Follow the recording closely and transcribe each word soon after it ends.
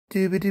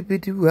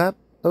Doobie-doobie-doo-wop.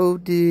 Oh,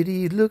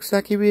 Diddy, looks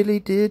like he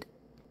really did.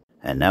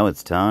 And now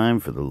it's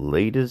time for the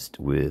latest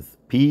with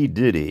P.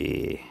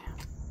 Diddy.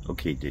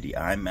 Okay, Diddy,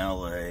 I'm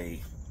LA.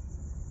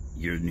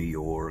 You're New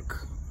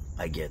York.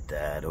 I get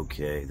that.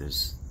 Okay,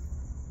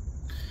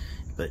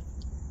 but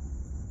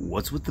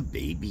what's with the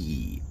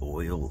baby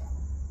oil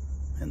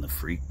and the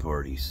freak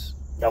parties?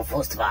 No,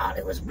 first of all,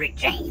 it was Rick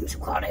James who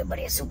called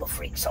everybody a super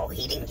freak, so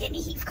he didn't get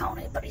any heat for calling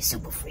everybody a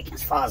super freak. And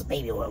as far as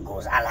baby oil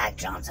goes, I like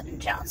Johnson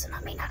 & Johnson.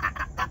 I mean,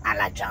 I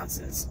like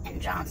Johnson's and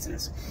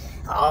Johnson's,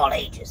 all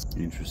ages.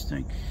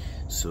 Interesting.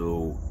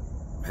 So,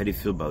 how do you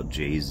feel about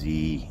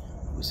Jay-Z?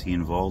 Was he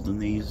involved in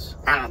these?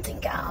 I don't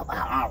think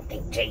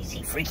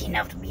Jay-Z freaky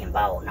enough to be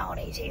involved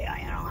nowadays here.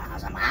 You know,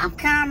 I'm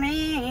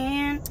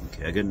coming.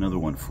 Okay, I got another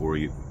one for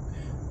you.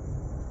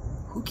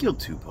 Who killed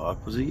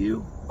Tupac? Was it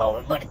you? Oh,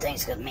 everybody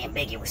thinks because me and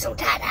Biggie were so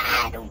tight,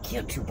 I don't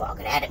kill Tupac.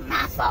 That ain't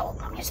my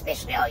fault. I mean,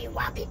 especially all you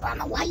white people. I don't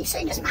know why you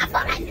saying it's my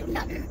fault. I knew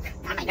nothing.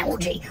 I mean,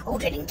 OJ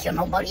didn't kill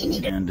nobody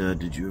neither. And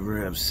did you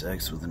ever have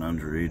sex with an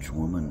underage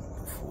woman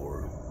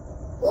before?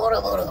 Hold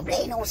up. There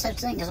ain't no such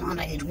thing as an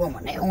underage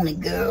woman. They're only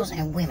girls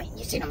and women.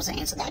 You see what I'm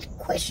saying? So that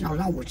question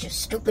alone was just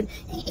stupid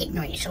and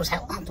ignorant. It shows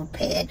how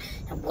unprepared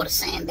and what a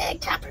sandbag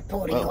type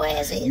reporter your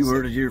ass is. You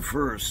heard it here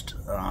first.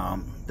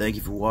 Thank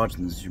you for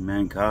watching. This is your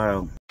man,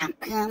 Kyle. I'm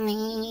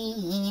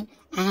coming.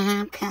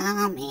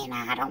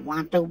 I don't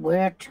want the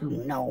world to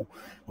know.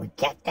 We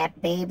got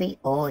that baby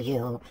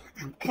oil.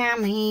 I'm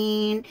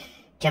coming.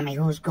 Tell me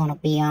who's gonna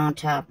be on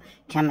top.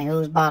 Tell me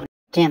who's bottom.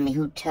 Tell me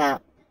who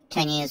top.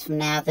 10 years from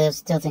now, they'll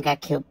still think I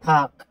killed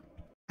Pac.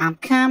 I'm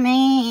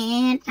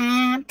coming.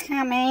 I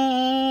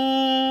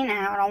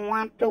don't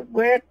want the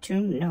world to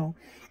know.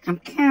 I'm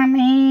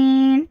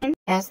coming.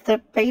 That's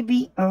the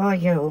baby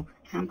oil.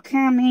 I'm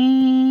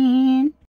coming.